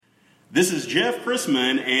This is Jeff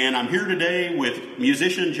Chrisman, and I'm here today with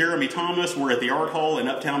musician Jeremy Thomas. We're at the Art Hall in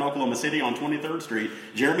Uptown Oklahoma City on 23rd Street.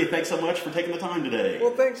 Jeremy, thanks so much for taking the time today.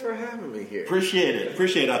 Well, thanks for having me here. Appreciate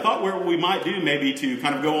it. I thought what we might do maybe to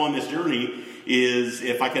kind of go on this journey is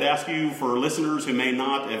if I could ask you, for listeners who may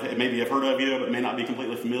not, maybe have heard of you, but may not be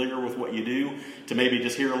completely familiar with what you do, to maybe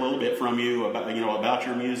just hear a little bit from you about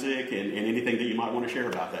your music and anything that you might want to share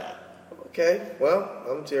about that. Okay, well,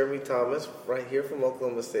 I'm Jeremy Thomas, right here from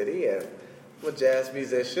Oklahoma City, and I'm a jazz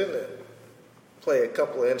musician and play a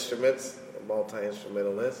couple of instruments, a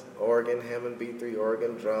multi-instrumentalist, organ, Hammond B3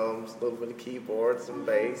 organ, drums, a little bit of keyboards and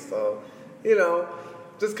bass, so,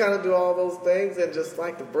 just kind of do all those things and just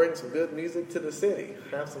like to bring some good music to the city,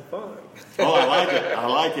 have some fun. Oh, I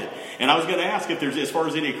like it. And I was going to ask if there's, as far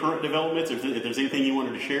as any current developments, if there's anything you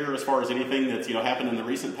wanted to share as far as anything that's happened in the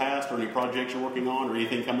recent past, or any projects you're working on, or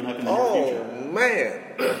anything coming up in the near future. Oh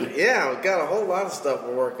man, yeah, I've got a whole lot of stuff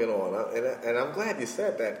we're working on, and I'm glad you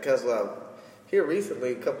said that because here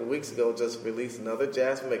recently, a couple of weeks ago, just released another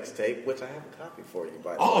jazz mixtape, which I have a copy for you,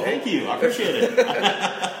 by the way. Oh, thank you. I appreciate it.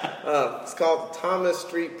 It's called Thomas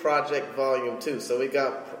Street Project Volume 2. So we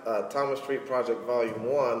got Thomas Street Project Volume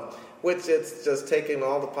 1, which it's just taking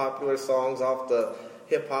all the popular songs off the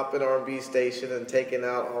hip-hop and R&B station and taking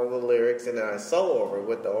out all the lyrics, and then I solo over it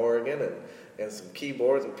with the organ and some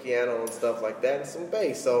keyboards and piano and stuff like that, and some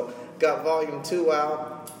bass. So got Volume 2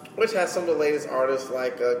 out, which has some of the latest artists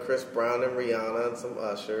like Chris Brown and Rihanna and some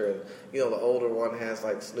Usher. And, the older one has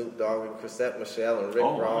like Snoop Dogg and Chrisette Michele and Rick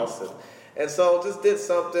Ross. Wow. And so just did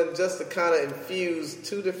something just to kind of infuse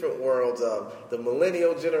two different worlds of the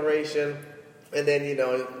millennial generation and then,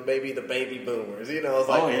 maybe the baby boomers. It's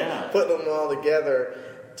like putting them all together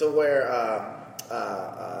to where,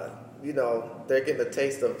 they're getting a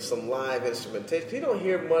taste of some live instrumentation. You don't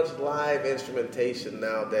hear much live instrumentation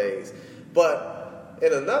nowadays. But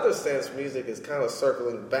in another sense, music is kind of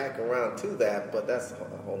circling back around to that, but that's a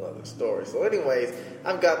whole other story. So anyways,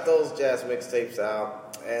 I've got those jazz mixtapes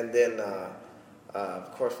out, and then,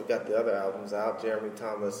 of course, we got the other albums out, Jeremy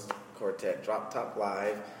Thomas Quartet, Drop Top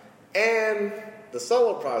Live, and the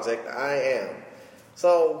solo project, I Am.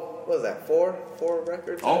 So, what is that, four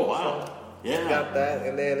records? Oh, wow. So yeah. We got that,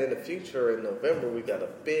 and then in the future, in November, we got a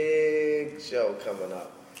big show coming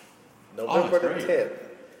up. November the 10th.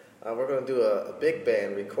 We're going to do a big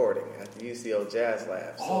band recording at the UCO Jazz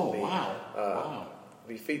Lab. So wow.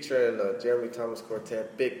 Be featuring Jeremy Thomas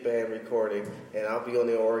Quartet big band recording, and I'll be on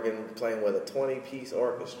the organ playing with a 20-piece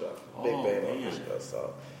orchestra, big band orchestra.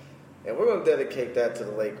 So, and we're going to dedicate that to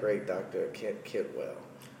the late great Dr. Kent Kidwell.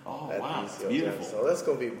 Oh, wow, UCO beautiful. Jazz. So that's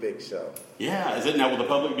going to be a big show. Yeah, is it now? Will the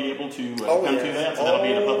public be able to come to that? So that'll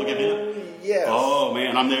be in a public event? Yes. Oh,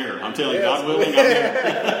 man, I'm there. I'm telling you, God willing, I'm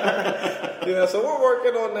there. So we're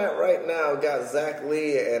working on that right now. We've got Zach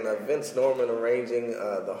Lee and Vince Norman arranging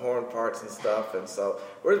the horn parts and stuff. And so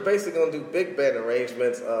we're basically going to do big band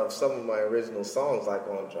arrangements of some of my original songs, like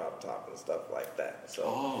on Drop Top and stuff like that. So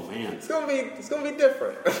oh, man. It's gonna be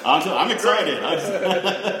different. I'm excited.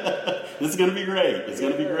 This is going to be great. It's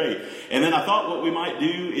going to be great. And then I thought what we might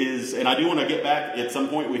do is, and I do want to get back at some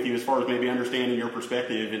point with you as far as maybe understanding your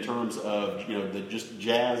perspective in terms of, the just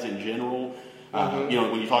jazz in general. When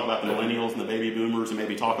you talk about the millennials and the baby boomers, and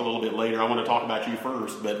maybe talk a little bit later, I want to talk about you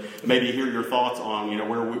first, but maybe hear your thoughts on,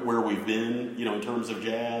 where we've been, in terms of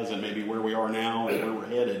jazz, and maybe where we are now and where we're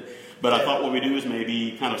headed. But I thought what we do is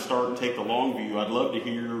maybe kind of start and take the long view. I'd love to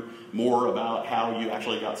hear more about how you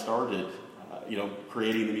actually got started,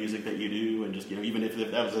 creating the music that you do, and just, even if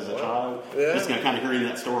that was as a child, just kind of hearing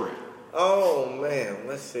that story. Oh, man,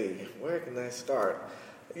 let's see. Where can I start?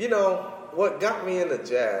 What got me into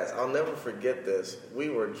jazz, I'll never forget this. We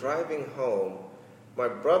were driving home. My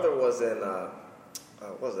brother was in, the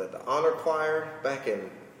honor choir back in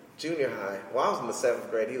junior high. Well, I was in the 7th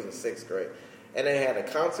grade. He was in 6th grade. And they had a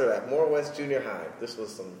concert at Moore West Junior High. This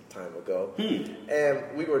was some time ago. And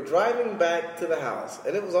we were driving back to the house.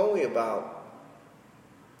 And it was only about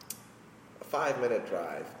a 5-minute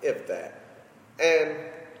drive, if that. And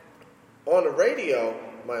on the radio,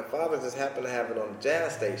 my father just happened to have it on the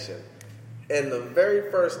jazz station. And the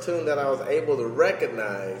very first tune that I was able to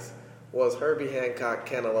recognize was Herbie Hancock,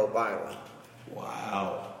 Cantaloupe Island.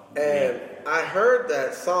 Wow. And I heard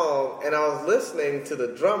that song, and I was listening to the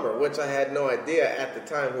drummer, which I had no idea at the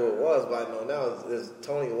time who it was, but I know now is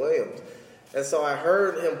Tony Williams. And so I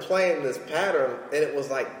heard him playing this pattern, and it was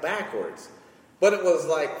like backwards. But it was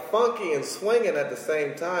like funky and swinging at the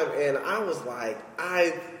same time, and I was like,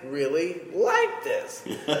 I really like this.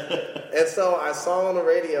 And so I saw on the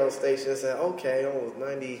radio station and said, okay, it was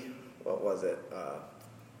 90, what was it? I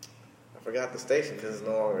forgot the station because it's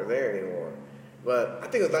no longer there anymore. but I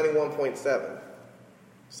think it was 91.7,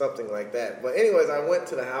 something like that. But anyways, I went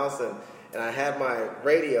to the house and I had my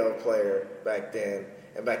radio player back then,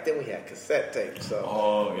 and back then we had cassette tapes.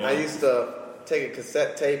 So I used to take a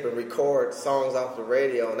cassette tape and record songs off the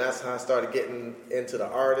radio, and that's how I started getting into the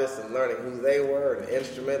artists and learning who they were and the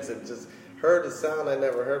instruments, and just heard the sound I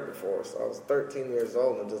never heard before. So I was 13 years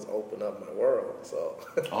old and just opened up my world. So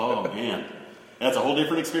oh man, that's a whole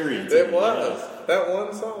different experience. It was that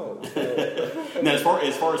one song. So. Now, as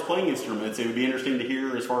far as playing instruments, it would be interesting to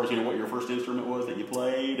hear as far as what your first instrument was that you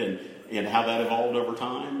played and how that evolved over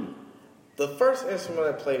time. The first instrument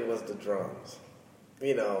I played was the drums.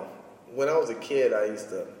 When I was a kid, I used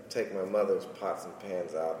to take my mother's pots and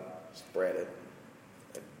pans out and spread it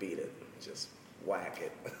and beat it, just whack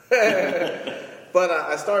it. But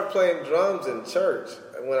I started playing drums in church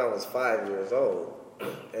when I was 5 years old.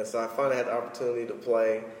 And so I finally had the opportunity to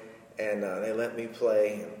play, and they let me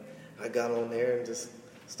play. And I got on there and just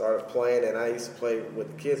started playing, and I used to play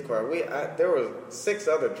with the kids' choir. There were 6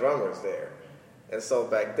 other drummers there. And so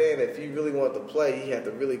back then, if you really wanted to play, you had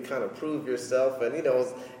to really kind of prove yourself. And, it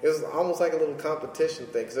was almost like a little competition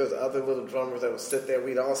thing, because there was other little drummers that would sit there.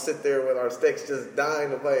 We'd all sit there with our sticks just dying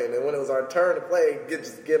to play. And then when it was our turn to play,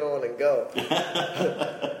 just get on and go.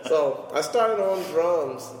 So I started on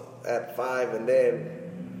drums at 5, and then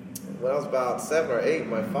when I was about 7 or 8,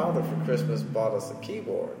 my father for Christmas bought us a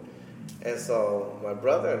keyboard. And so my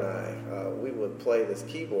brother and I, we would play this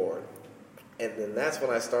keyboard. And then that's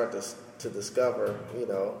when I started to discover,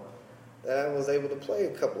 that I was able to play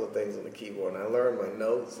a couple of things on the keyboard. And I learned my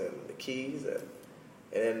notes and the keys, and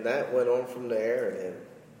then that went on from there. And then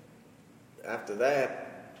after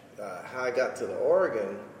that, how I got to the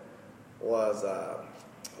organ was,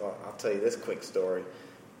 I'll tell you this quick story,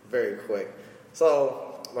 very quick.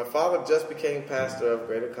 So my father just became pastor of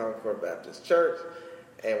Greater Concord Baptist Church,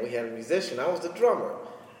 and we had a musician. I was the drummer,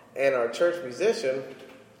 and our church musician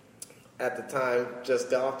at the time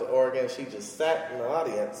just got off the organ. She just sat in the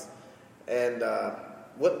audience and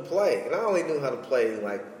wouldn't play. And I only knew how to play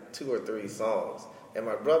like 2 or 3 songs, and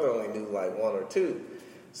my brother only knew like 1 or 2.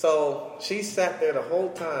 So she sat there the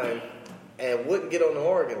whole time and wouldn't get on the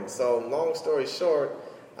organ. So long story short,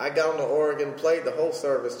 I got on the organ, played the whole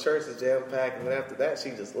service, church is jam-packed, and then after that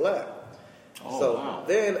she just left. Wow.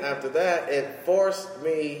 Then after that, it forced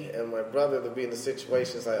me and my brother to be in the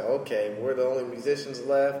situation. It's like, okay, we're the only musicians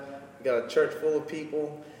left. We got a church full of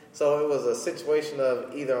people. So it was a situation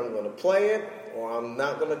of either I'm going to play it or I'm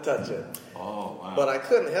not going to touch it. Oh, wow. But I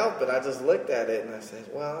couldn't help it. I just looked at it and I said,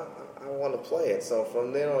 well, I want to play it. So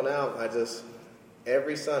from then on out, I just,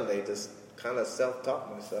 every Sunday, just kind of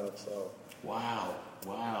self-taught myself. So. Wow.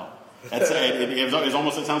 That's it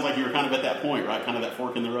almost, it sounds like you were kind of at that point, right? Kind of that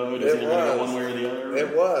fork in the road. Is it going to go one way or the other?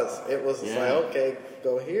 It was like, okay,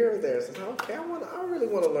 go here or there. So, okay, I really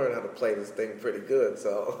want to learn how to play this thing pretty good.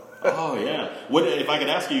 So. Oh yeah. What if I could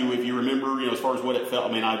ask you if you remember, as far as what it felt?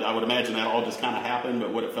 I mean, I would imagine that all just kind of happened,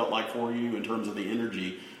 but what it felt like for you in terms of the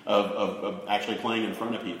energy of actually playing in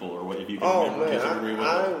front of people, or what if you can remember? Man,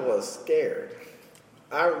 I was scared.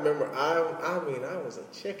 I remember. I was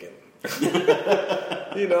a chicken.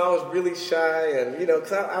 I was really shy, and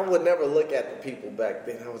because I would never look at the people back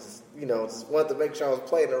then. I was just wanted to make sure I was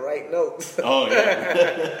playing the right notes. Oh yeah.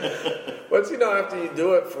 But after you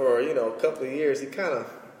do it for a couple of years, you kind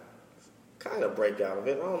of break out of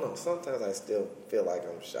it. I don't know. Sometimes I still feel like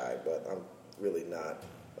I'm shy, but I'm really not.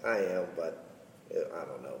 I am, but I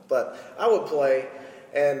don't know. But I would play.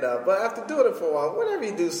 And but after doing it for a while, whenever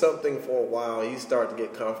you do something for a while, you start to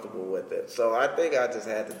get comfortable with it. So I think I just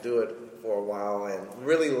had to do it for a while and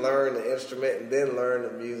really learn the instrument, and then learn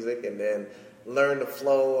the music, and then learn the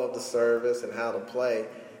flow of the service and how to play.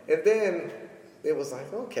 And then it was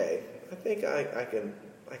like, okay, I think I can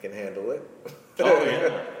handle it. Oh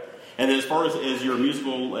yeah. And as far as your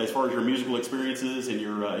musical experiences and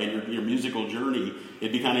your musical journey,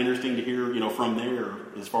 it'd be kind of interesting to hear, from there,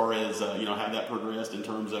 as far as how that progressed in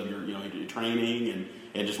terms of your training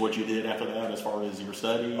and just what you did after that, as far as your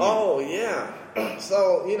study. Oh yeah.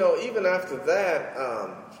 So even after that,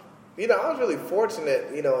 I was really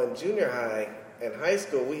fortunate. In junior high and high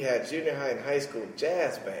school, we had junior high and high school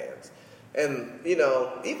jazz bands. And,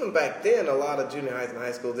 even back then, a lot of junior highs and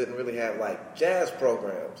high schools didn't really have, like, jazz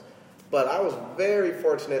programs. But I was very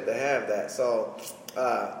fortunate to have that. So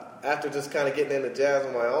after just kind of getting into jazz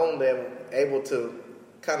on my own, then able to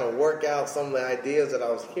kind of work out some of the ideas that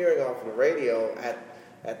I was hearing off of the radio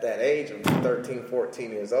at that age of 13,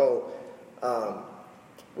 14 years old,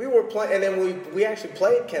 we were playing, and then we actually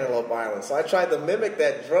played Cantaloupe Island. So I tried to mimic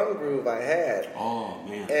that drum groove I had. Oh,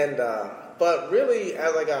 man. And but really,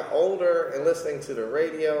 as I got older and listening to the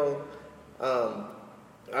radio,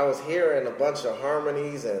 I was hearing a bunch of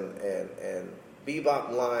harmonies and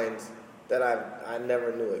bebop lines that I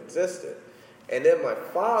never knew existed. And then my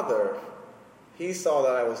father, he saw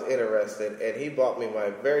that I was interested, and he bought me my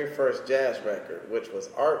very first jazz record, which was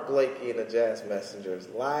Art Blakey and the Jazz Messengers,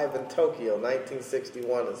 live in Tokyo,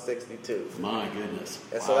 1961 and 62. My goodness.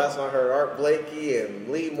 And so that's when I heard Art Blakey and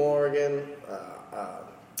Lee Morgan,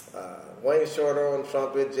 Wayne Shorter on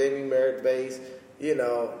trumpet, Jamie Merritt bass, you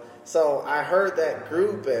know. So I heard that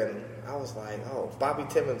group, and I was like, oh, Bobby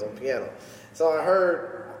Timmons on piano. So I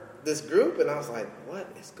heard this group, and I was like, what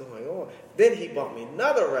is going on? Then he bought me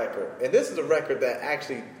another record, and this is a record that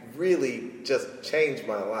actually really just changed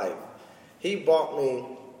my life. He bought me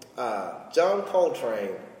John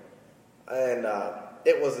Coltrane, and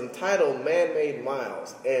it was entitled Man-Made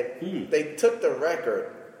Miles, and they took the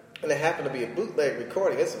record, and it happened to be a bootleg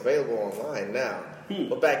recording. It's available online now.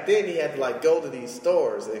 But back then, he had to like go to these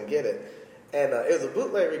stores and get it. And it was a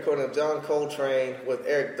bootleg recording of John Coltrane with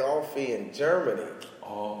Eric Dolphy in Germany.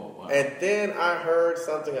 Oh, wow. And then I heard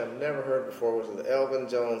something I've never heard before, which was Elvin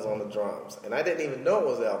Jones on the drums. And I didn't even know it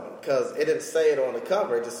was Elvin, because it didn't say it on the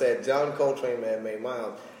cover. It just said John Coltrane, Man-Made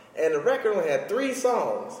Miles. And the record only had 3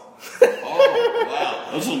 songs. Oh,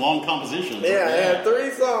 wow. Those are long compositions. Yeah, it had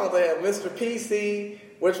 3 songs. They had Mr. PC,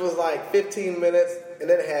 which was like 15 minutes. And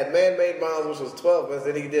then it had Man-Made Miles, which was 12 minutes.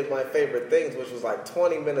 And he did My Favorite Things, which was like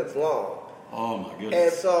 20 minutes long. Oh, my goodness.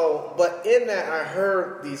 And so, but in that, I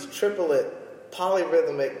heard these triplet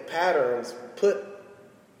polyrhythmic patterns put,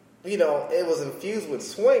 you know, it was infused with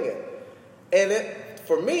swinging. And it,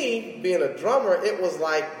 for me, being a drummer, it was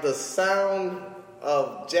like the sound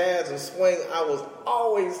of jazz and swing I was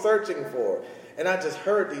always searching for. And I just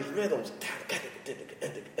heard these rhythms.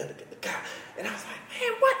 And I was like,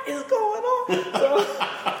 man, what is going on?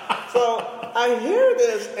 So I hear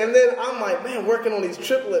this, and then I'm like, man, working on these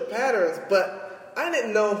triplet patterns, but I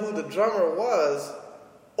didn't know who the drummer was,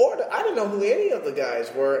 or I didn't know who any of the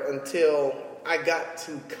guys were until I got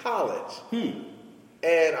to college.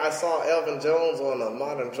 And I saw Elvin Jones on a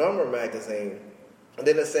Modern Drummer magazine, and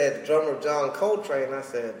then it said the drummer John Coltrane, and I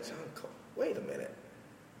said, wait a minute.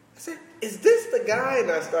 I said, is this the guy? And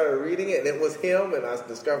I started reading it, and it was him, and I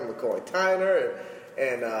discovered McCoy Tyner,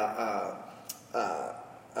 and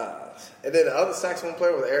then the other saxophone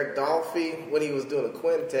player was Eric Dolphy when he was doing a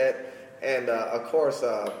quintet, and of course,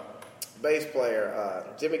 bass player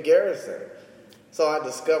Jimmy Garrison. So I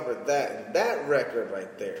discovered that, and that record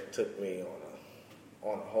right there took me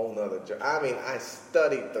on a whole nother journey. I mean, I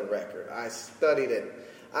studied the record. I studied it.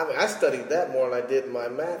 I mean, I studied that more than I did my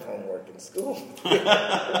math homework in school.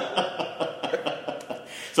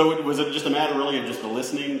 So was it just a matter really of just the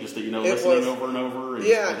listening, just the, listening over and over?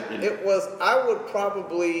 It was. I would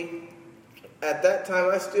probably, at that time,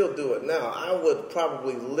 I still do it now, I would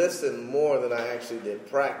probably listen more than I actually did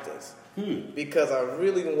practice. Because I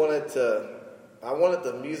really wanted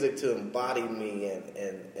the music to embody me and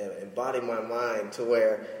embody my mind to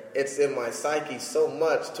where it's in my psyche so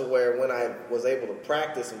much to where when I was able to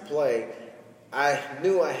practice and play, I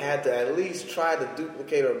knew I had to at least try to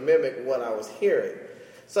duplicate or mimic what I was hearing.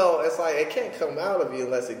 So it's like it can't come out of you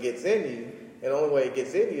unless it gets in you, and the only way it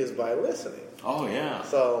gets in you is by listening. Oh, yeah.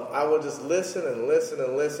 So I would just listen and listen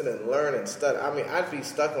and listen and learn and study. I mean, I'd be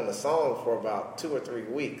stuck on the song for about 2 or 3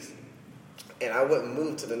 weeks, and I wouldn't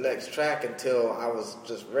move to the next track until I was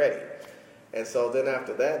just ready. And so then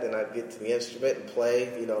after that, then I'd get to the instrument and play,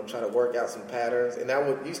 try to work out some patterns. And I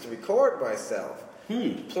used to record myself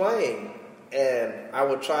playing, and I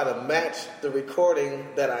would try to match the recording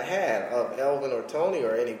that I had of Elvin or Tony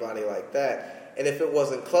or anybody like that. And if it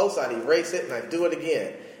wasn't close, I'd erase it and I'd do it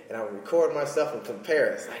again. And I would record myself and compare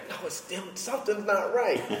it. It's like, no, it's still, something's not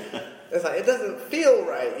right. It's like, it doesn't feel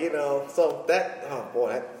right, So that, oh boy,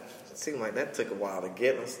 that seemed like that took a while to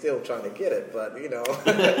get. I'm still trying to get it, but, Do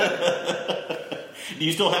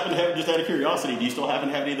you still happen to have, just out of curiosity, do you still happen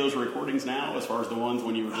to have any of those recordings now, as far as the ones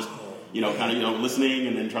when you were just, kind of, listening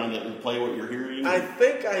and then trying to play what you're hearing? I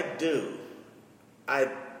think I do. I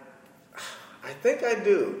think I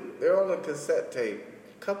do. They're on a cassette tape,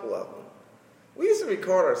 a couple of them. We used to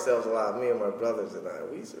record ourselves a lot, me and my brothers and I.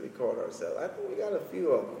 We used to record ourselves. I think we got a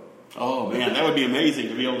few of them. Oh, man, that would be amazing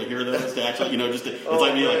to be able to hear those, to actually, it's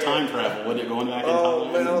like being like time travel, wouldn't it, going back in time? Oh,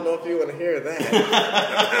 man, I don't know if you want to hear that.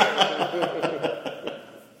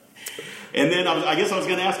 And then I guess I was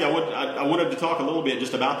going to ask you, I wanted to talk a little bit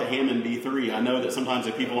just about the Hammond B3. I know that sometimes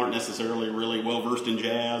if people aren't necessarily really well versed in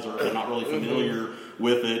jazz or they're not really familiar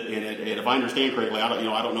with it, and if I understand correctly, I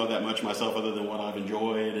don't know that much myself other than what I've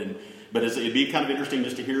enjoyed. But it'd be kind of interesting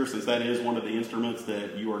just to hear, since that is one of the instruments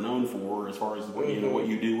that you are known for, as far as what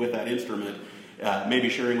you do with that instrument. maybe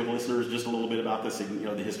sharing with listeners just a little bit about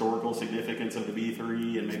the historical significance of the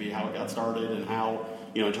B3 and maybe how it got started and how,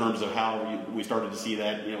 in terms of how we started to see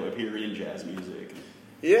that, appear in jazz music.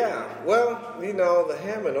 Yeah, well, the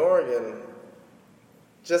Hammond organ,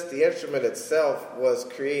 just the instrument itself was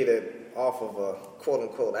created off of a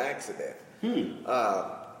quote-unquote accident.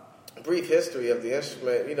 Brief history of the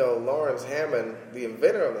instrument, Lawrence Hammond, the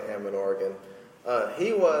inventor of the Hammond organ,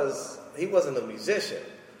 he wasn't a musician.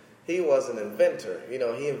 He was an inventor. He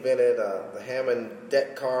invented the Hammond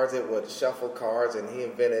deck cards. It would shuffle cards, and he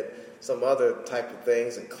invented some other type of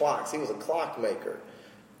things and clocks. He was a clock maker.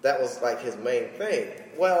 That was like his main thing.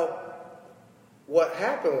 Well, what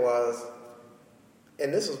happened was,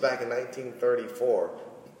 and this was back in 1934,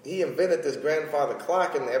 he invented this grandfather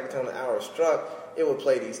clock, and every time the hour struck, it would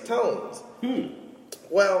play these tones.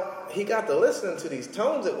 Well, he got to listening to these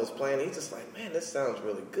tones it was playing. He's just like, man, this sounds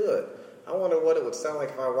really good. I wonder what it would sound like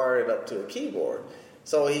if I wired it up to a keyboard.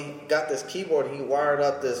 So he got this keyboard, and he wired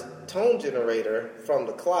up this tone generator from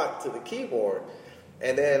the clock to the keyboard.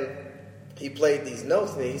 And then he played these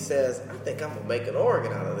notes, and he says, I think I'm going to make an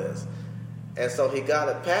organ out of this. And so he got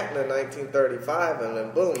it patented in 1935, and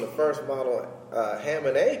then boom, the first model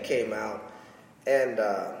Hammond A came out, and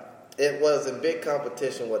it was in big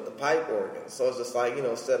competition with the pipe organ. So it's just like,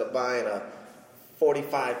 instead of buying a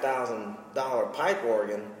 $45,000 pipe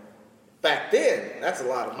organ, back then, that's a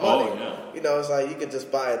lot of money. Oh, yeah. It's like you could just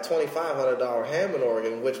buy a $2,500 Hammond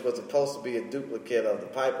organ, which was supposed to be a duplicate of the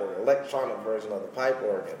pipe organ, electronic version of the pipe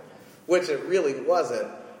organ, which it really wasn't.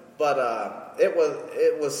 But it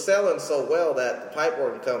was selling so well that the pipe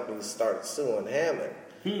organ companies started suing Hammond.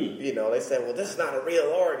 They said, well, this is not a real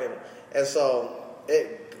organ. And so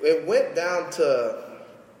it went down to,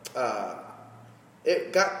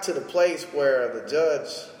 it got to the place where the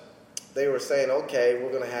judge, they were saying, okay,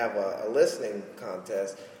 we're going to have a listening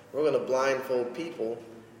contest. We're going to blindfold people,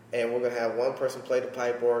 and we're going to have one person play the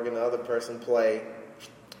pipe organ, the other person play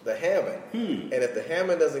the Hammond. And if the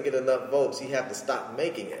Hammond doesn't get enough votes, you have to stop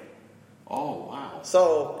making it. Oh, wow.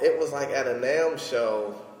 So it was like at a NAMM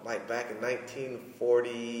show, like back in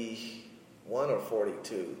 1941 or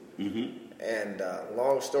 42. And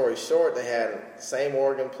long story short, they had the same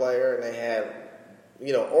organ player, and they had,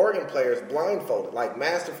 organ players blindfolded, like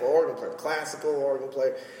master for organ player, classical organ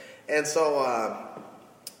player. And so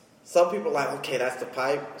some people are like, okay, that's the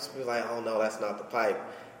pipe. Some people are like, oh, no, that's not the pipe.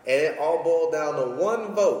 And it all boiled down to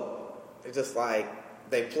one vote. It's just like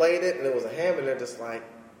they played it, and it was a Hammond. They're just like,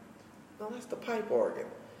 no, that's the pipe organ.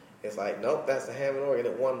 It's like, nope, that's the Hammond organ.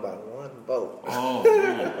 It won by one vote. Oh,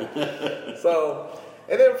 man. So,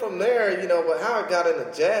 and then from there, but how it got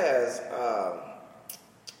into jazz,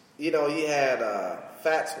 you had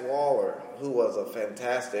Fats Waller, who was a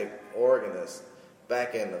fantastic organist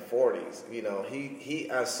back in the 40s. He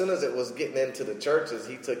as soon as it was getting into the churches,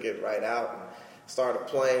 he took it right out and started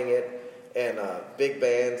playing it in big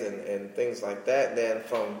bands and things like that. And then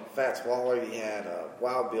from Fats Waller, you had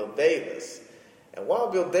Wild Bill Davis. And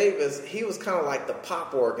Wild Bill Davis, he was kind of like the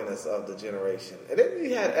pop organist of the generation. And then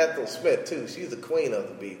you had Ethel Smith, too. She's the queen of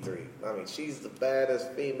the B3. I mean, she's the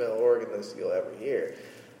baddest female organist you'll ever hear.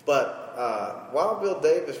 But Wild Bill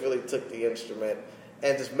Davis really took the instrument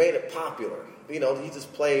and just made it popular. He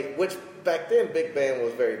just played, which back then big band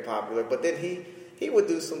was very popular, but then he would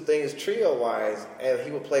do some things trio-wise, and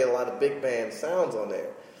he would play a lot of big band sounds on there.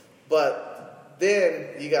 But then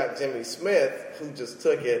you got Jimmy Smith, who just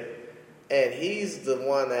took it, and he's the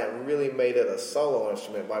one that really made it a solo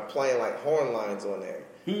instrument by playing like horn lines on there.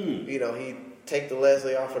 He'd take the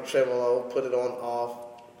Leslie off a tremolo, put it on off.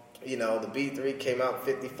 The B3 came out in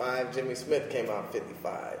 55, Jimmy Smith came out in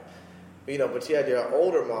 55. But you had your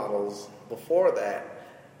older models before that.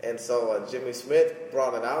 And so Jimmy Smith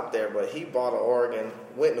brought it out there, but he bought an organ,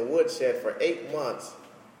 went in the woodshed for 8 months,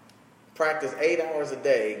 practiced 8 hours a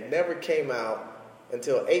day, never came out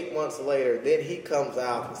until 8 months later. Then he comes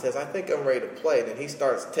out and says, I think I'm ready to play. Then he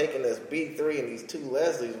starts taking this B3 and these 2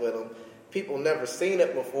 Leslies with him. People never seen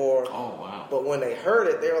it before. Oh, wow. But when they heard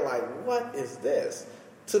it, they were like, what is this?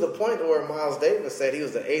 To the point where Miles Davis said he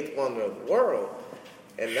was the 8th wonder of the world.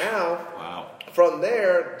 And now, wow. From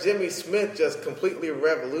there, Jimmy Smith just completely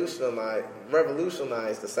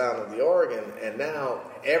revolutionized the sound of the organ. And now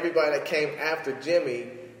everybody that came after Jimmy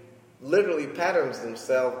literally patterns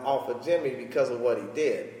themselves off of Jimmy because of what he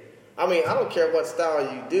did. I mean, I don't care what style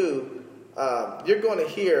you do, you're going to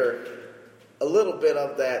hear a little bit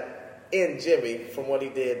of that in Jimmy from what he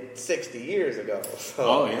did 60 years ago. So.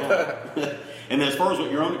 Oh, yeah. And as far as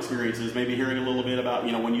what your own experience is, maybe hearing a little bit about,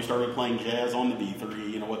 when you started playing jazz on the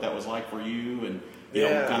B3, what that was like for you and,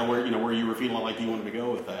 kind of where you were feeling like you wanted to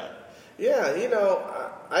go with that. Yeah,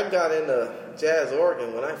 I got into jazz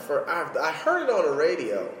organ when I heard it on the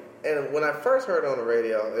radio. And when I first heard it on the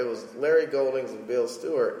radio, it was Larry Goldings and Bill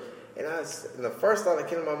Stewart. And the first thought that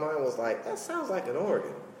came to my mind was like, that sounds like an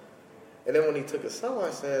organ. And then when he took a solo,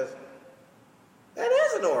 I said, that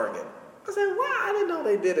is an organ. I said, wow, I didn't know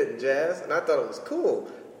they did it in jazz. And I thought it was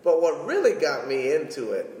cool. But what really got me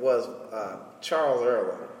into it was Charles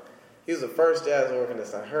Earl. He was the first jazz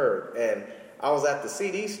organist I heard. And I was at the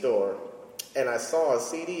CD store, and I saw a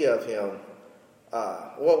CD of him.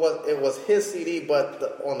 It was his CD,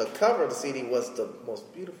 but on the cover of the CD was the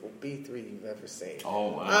most beautiful B3 you've ever seen. Oh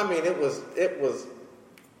wow! I mean, it was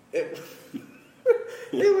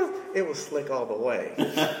slick all the way.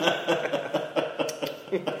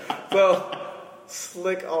 So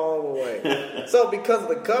slick all the way. So because of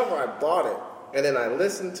the cover, I bought it, and then I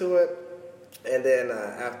listened to it, and then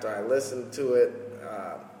after I listened to it,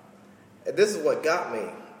 this is what got me.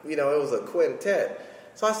 It was a quintet.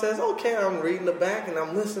 So I says, okay, I'm reading the back and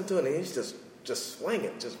I'm listening to it, and he's just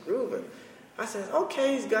swinging, just grooving. I says,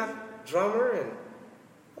 okay, he's got drummer, and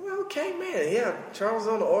I'm like, okay, man, yeah, Charles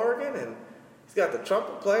on the organ, and he's got the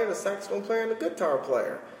trumpet player, the saxophone player, and the guitar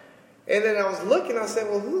player. And then I was looking, I said,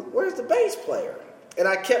 well, where's the bass player? And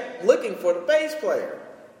I kept looking for the bass player.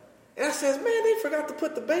 And I says, man, they forgot to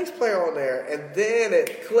put the bass player on there. And then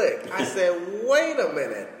it clicked. I said, wait a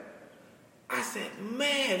minute. I said,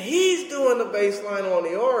 man, he's doing the bass line on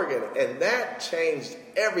the organ. And that changed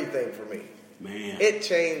everything for me. Man.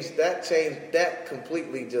 That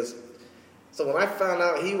completely just... So when I found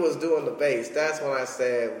out he was doing the bass, that's when I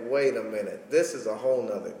said, wait a minute, this is a whole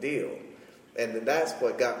nother deal. And that's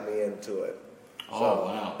what got me into it. Oh,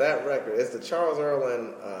 wow. That record, it's the Charles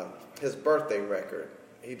Earl, his birthday record.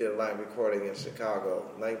 He did a live recording in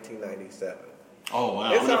Chicago, 1997. Oh,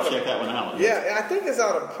 wow. I'm going to check that one out. Yeah, I think it's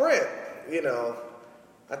out of print.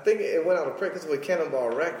 I think it went out of print because it was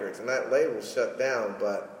Cannonball Records, and that label shut down,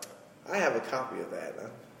 but I have a copy of that.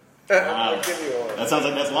 Wow. I'll give you one. That sounds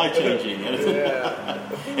like that's life-changing. Yeah.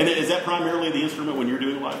 And is that primarily the instrument when you're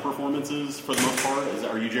doing live performances for the most part?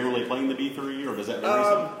 Are you generally playing the B3, or does that vary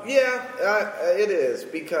some? Yeah, it is,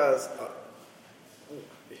 because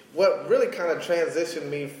what really kind of transitioned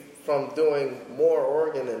me from doing more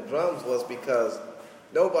organ and drums was because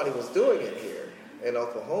nobody was doing it here in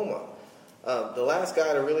Oklahoma. The last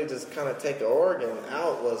guy to really just kind of take the organ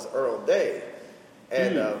out was Earl Day.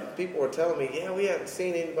 And people were telling me, yeah, we hadn't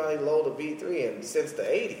seen anybody load a B3 since the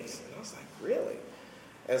 80s. And I was like, really?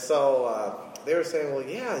 And so they were saying, well,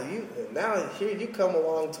 yeah, now here you come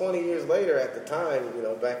along 20 years later at the time,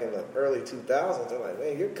 back in the early 2000s. They're like,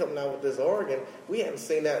 man, you're coming out with this organ. We haven't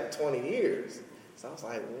seen that in 20 years. So I was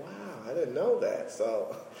like, wow, I didn't know that.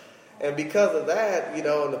 So... And because of that,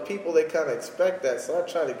 and the people, they kind of expect that, so I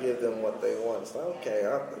try to give them what they want. So, okay,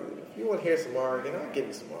 if you want to hear some organ, I'll give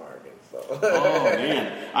you some organ. So. Oh,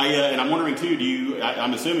 man. And I'm wondering, too,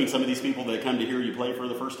 I'm assuming some of these people that come to hear you play for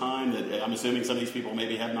the first time, I'm assuming some of these people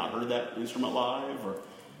maybe have not heard that instrument live? Or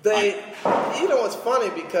it's funny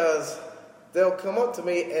because they'll come up to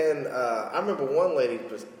me, and I remember one lady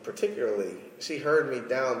particularly, she heard me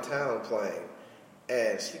downtown playing,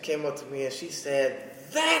 and she came up to me and she said,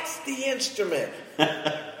 that's the instrument.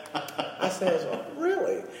 I said, oh,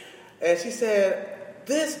 really? And she said,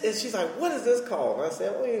 she's like, what is this called? And I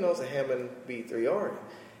said, well, it's a Hammond B3 organ.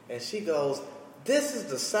 And she goes, this is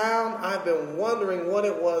the sound I've been wondering what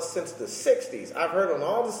it was since the 60s. I've heard on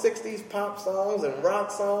all the 60s pop songs and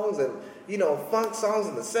rock songs and, funk songs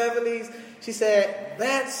in the 70s. She said,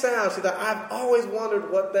 that sound, she said, I've always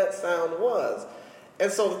wondered what that sound was.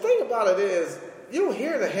 And so the thing about it is, you'll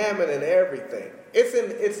hear the Hammond in everything. It's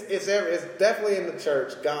definitely in the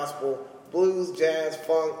church, gospel, blues, jazz,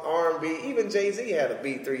 funk, R&B. Even Jay-Z had a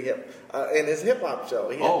B3 in his hip hop show.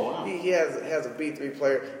 He has a B3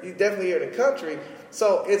 player. You definitely hear it in country.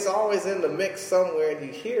 So it's always in the mix somewhere, and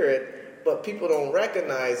you hear it, but people don't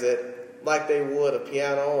recognize it like they would a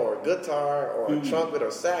piano or a guitar or a trumpet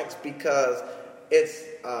or sax, because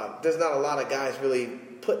there's not a lot of guys really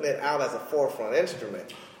putting it out as a forefront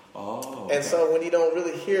instrument. Oh, okay. And so when you don't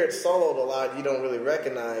really hear it soloed a lot, you don't really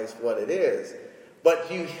recognize what it is.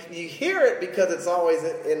 But you hear it because it's always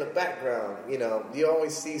in the background. You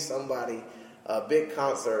always see somebody, a big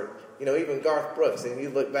concert, even Garth Brooks, and you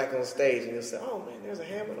look back on stage and you'll say, oh man, there's a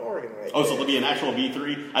Hammond organ right there. Oh, so it'll be an actual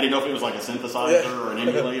B3? I didn't know if it was like a synthesizer or an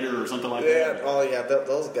emulator or something like that. Oh yeah,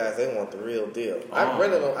 those guys, they want the real deal. Oh. I've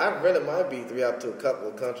rented my B3 out to a couple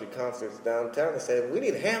of country concerts downtown and said, we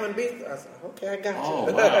need a Hammond B3. I said, okay, I got you.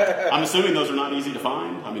 Oh, wow. I'm assuming those are not easy to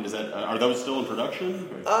find. I mean, are those still in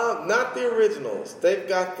production? Not the originals. They've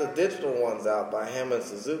got the digital ones out by Hammond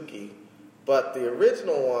Suzuki. But the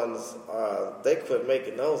original ones, they quit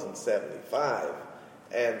making those in '75,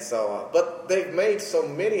 and so. But they've made so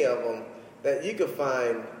many of them that you could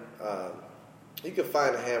find a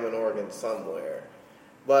Hammond organ somewhere.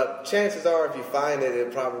 But chances are, if you find it,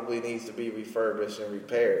 it probably needs to be refurbished and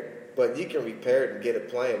repaired. But you can repair it and get it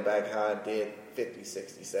playing back how it did 50,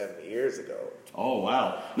 60, 70 years ago. Oh,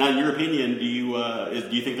 wow. Now, in your opinion, do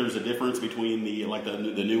you think there's a difference between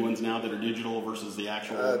the new ones now that are digital versus the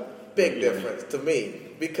actual? Big difference to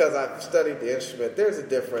me, because I've studied the instrument. There's a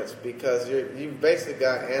difference because you've basically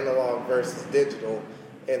got analog versus digital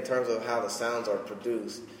in terms of how the sounds are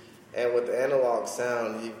produced. And with the analog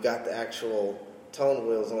sound, you've got the actual tone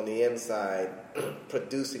wheels on the inside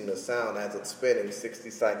producing the sound as it's spinning 60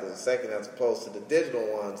 cycles a second, as opposed to the digital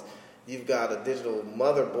ones. You've got a digital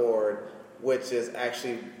motherboard which is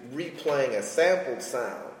actually replaying a sampled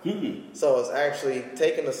sound. So it's actually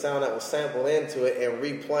taking the sound that was sampled into it and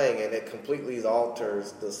replaying it. It completely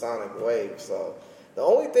alters the sonic wave. So the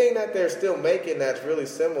only thing that they're still making that's really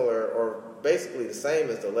similar or basically the same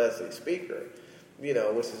is the Leslie speaker,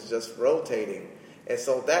 which is just rotating. And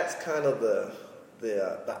so that's kind of the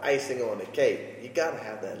icing on the cake. You got to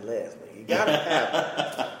have that Leslie. You got to have it.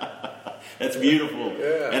 That's beautiful.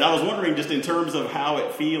 Yeah. And I was wondering, just in terms of how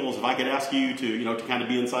it feels, if I could ask you to kind of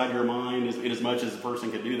be inside your mind in as much as a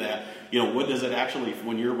person could do that. What does it actually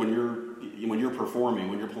when you're performing,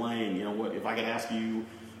 when you're playing? What if I could ask you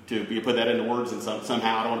to put that into words and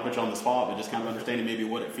somehow, I don't want to put you on the spot, but just kind of understanding maybe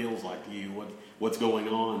what it feels like to you, what's going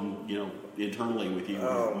on, internally with you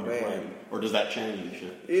when you're playing, or does that change?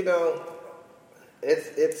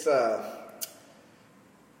 It's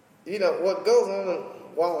what goes on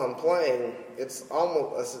while I'm playing. It's a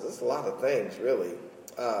lot of things, really.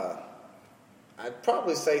 I'd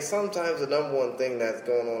probably say sometimes the number one thing that's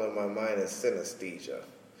going on in my mind is synesthesia.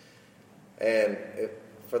 And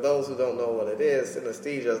for those who don't know what it is,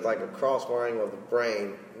 synesthesia is like a cross-wiring of the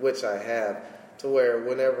brain, which I have, to where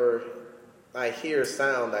whenever I hear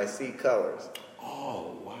sound, I see colors.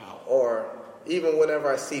 Oh, wow. Or even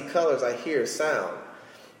whenever I see colors, I hear sound.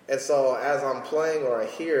 And so as I'm playing or I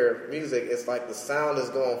hear music, it's like the sound is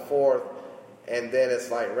going forth, and then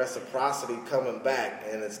it's like reciprocity coming back,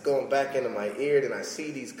 and it's going back into my ear, and I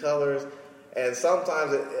see these colors. And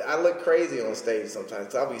sometimes I look crazy on stage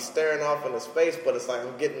sometimes. I'll be staring off into space, but it's like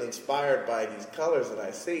I'm getting inspired by these colors that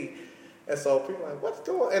I see. And so people are like, what's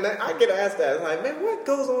going on? And I get asked that. It's like, man, what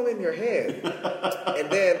goes on in your head?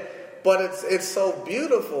 But it's so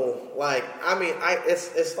beautiful. Like,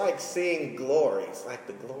 it's like seeing glory. It's like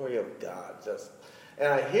the glory of God. And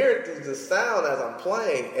I hear it through the sound as I'm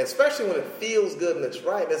playing, especially when it feels good and it's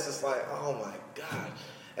right. It's just like, oh my God.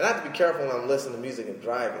 And I have to be careful when I'm listening to music and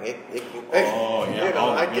driving.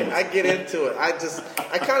 I get into it. I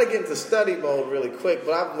kind of get into study mode really quick,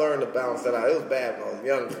 but I've learned to balance that out. It was bad when I was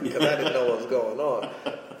younger because I didn't know what was going on.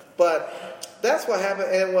 But that's what happened.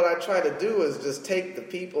 And what I try to do is just take the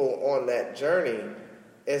people on that journey.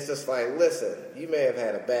 It's just like, listen, you may have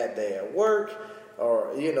had a bad day at work,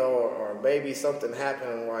 or maybe something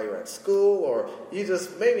happened while you're at school, or you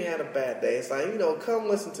just maybe had a bad day. It's like, come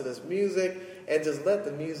listen to this music and just let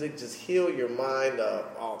the music just heal your mind of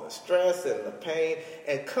all the stress and the pain,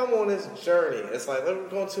 and come on this journey. It's like, we're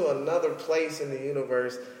going to another place in the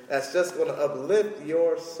universe that's just going to uplift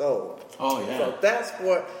your soul. Oh, yeah. So that's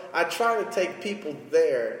what I try to take people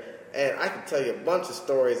there, and I can tell you a bunch of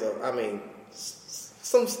stories of,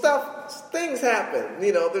 some things happen.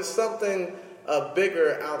 There's something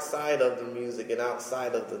bigger outside of the music and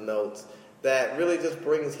outside of the notes that really just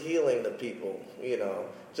brings healing to people,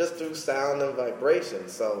 just through sound and vibration.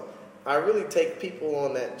 So I really take people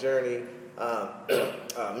on that journey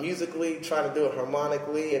musically, try to do it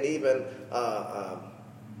harmonically, and even,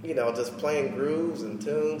 just playing grooves and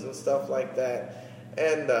tunes and stuff like that.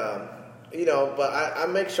 And, but I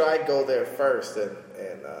make sure I go there first. And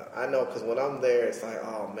I know, because when I'm there, it's like,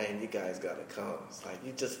 oh, man, you guys got to come. It's like,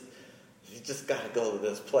 you just got to go to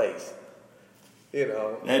this place.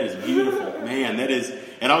 That is beautiful, man. That is,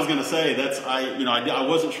 and I was going to say I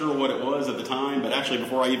wasn't sure what it was at the time, but actually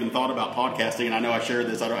before I even thought about podcasting, and I know I shared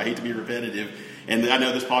this, I hate to be repetitive, and I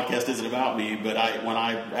know this podcast isn't about me, but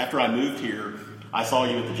after I moved here, I saw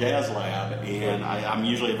you at the Jazz Lab, and I'm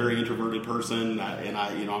usually a very introverted person, and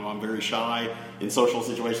I'm very shy in social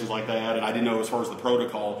situations like that, and I didn't know as far as the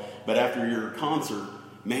protocol, but after your concert,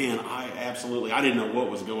 man, I didn't know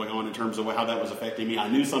what was going on in terms of how that was affecting me. I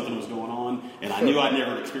knew something was going on, and I knew I'd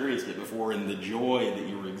never experienced it before, and the joy that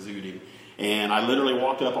you were exuding. And I literally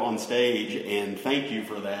walked up on stage and thank you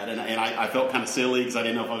for that. And I felt kind of silly because I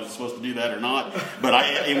didn't know if I was supposed to do that or not. But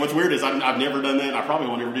and what's weird is I've never done that. And I probably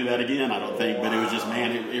won't ever do that again, I don't think. But it was just,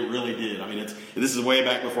 man, it really did. I mean, this is way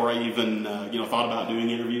back before I even thought about doing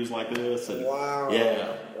interviews like this. And, wow.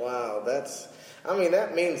 Yeah. Wow.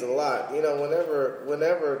 That means a lot.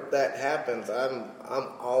 Whenever that happens, I'm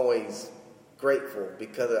always grateful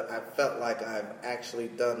because I felt like I've actually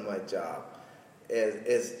done my job.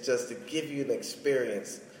 It's just to give you an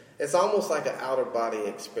experience. It's almost like an outer body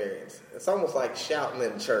experience. It's almost like shouting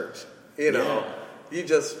in church. Yeah.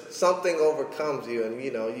 Something overcomes you, and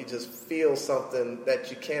you just feel something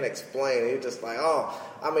that you can't explain. You're just like,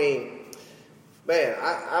 man,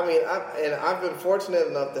 I've been fortunate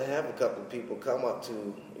enough to have a couple of people come up to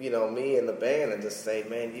me and the band and just say,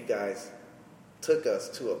 man, you guys took us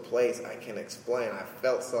to a place I can explain. I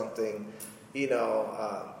felt something,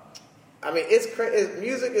 it's crazy.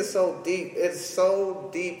 Music is so deep. It's so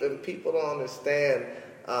deep, and people don't understand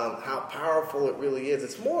how powerful it really is.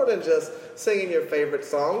 It's more than just singing your favorite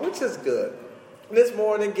song, which is good. And it's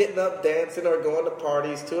more than getting up, dancing, or going to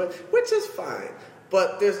parties to it, which is fine.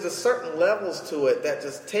 But there's just certain levels to it that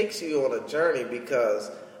just takes you on a journey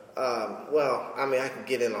because, I can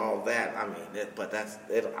get in all that. But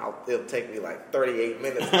it'll take me like 38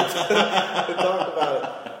 minutes to talk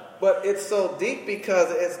about it. But it's so deep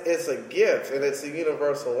because it's a gift and it's a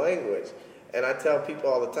universal language. And I tell people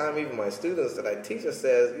all the time, even my students that I teach,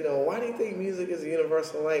 says, why do you think music is a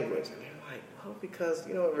universal language? And they're like, well, because,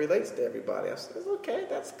 it relates to everybody. I said, okay,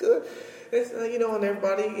 that's good. It's, and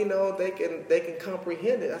everybody, they can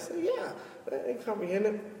comprehend it. I said, yeah, they can comprehend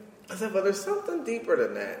it. I said, but there's something deeper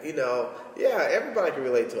than that. Everybody can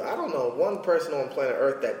relate to it. I don't know one person on planet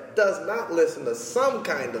Earth that does not listen to some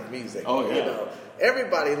kind of music. Oh, yeah.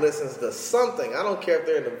 Everybody listens to something. I don't care if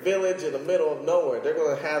they're in the village, in the middle of nowhere. They're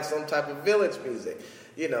going to have some type of village music.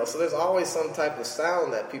 So there's always some type of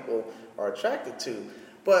sound that people are attracted to.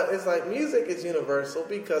 But it's like music is universal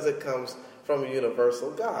because it comes from a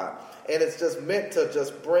universal God. And it's just meant to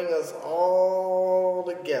just bring us all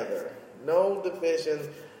together. No division.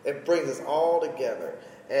 It brings us all together.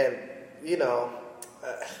 And,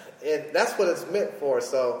 and that's what it's meant for.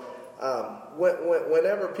 So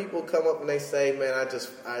whenever people come up and they say, man,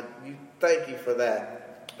 thank you for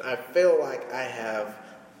that. I feel like I have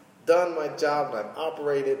done my job and I've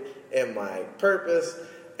operated in my purpose.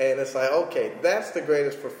 And it's like, okay, that's the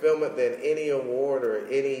greatest fulfillment than any award or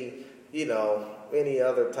any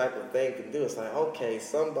other type of thing can do. It's like, okay,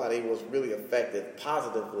 somebody was really affected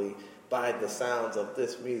positively by the sounds of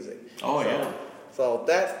this music. Oh, yeah. So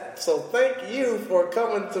thank you for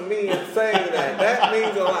coming to me and saying that. That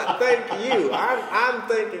means a lot. Thank you. I'm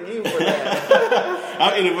thanking you for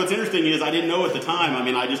that. And what's interesting is I didn't know at the time.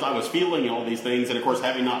 I was feeling all these things, and of course,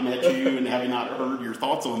 having not met you and having not heard your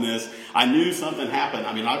thoughts on this, I knew something happened.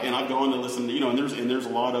 I've gone to listen to, and there's a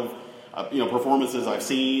lot of performances I've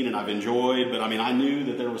seen and I've enjoyed, but I knew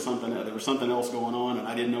that there was something else going on, and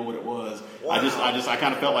I didn't know what it was. Wow. I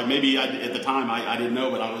kind of felt like maybe at the time I didn't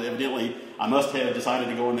know, but I must have decided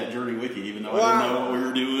to go on that journey with you, even though I didn't know what we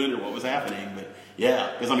were doing or what was happening. But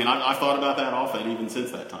yeah, because I've thought about that often even since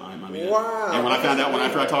that time. Wow. And when I found out,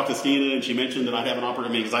 after I talked to Stina and she mentioned that I'd have an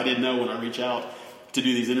opportunity, because I didn't know when I reach out to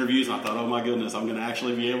do these interviews, and I thought, oh my goodness, I'm going to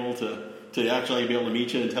actually be able to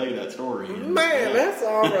meet you and tell you that story. Man, that's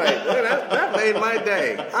all right. Man, that made my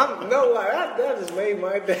day. That just made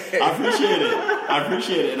my day. I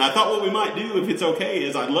appreciate it. And I thought what we might do, if it's okay,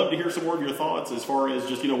 is I'd love to hear some more of your thoughts as far as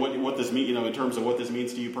just, what this means, in terms of what this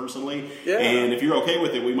means to you personally. Yeah. And if you're okay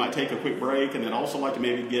with it, we might take a quick break and then also like to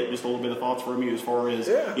maybe get just a little bit of thoughts from you as far as,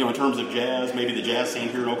 in terms of jazz, maybe the jazz scene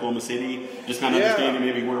here in Oklahoma City, just kind of understanding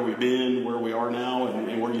maybe where we've been, where we are now,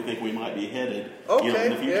 and where you think we might be headed in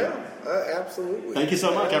the future. Yeah. Absolutely. Thank you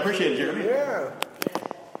so much. I appreciate it, Jeremy. Yeah,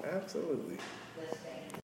 absolutely.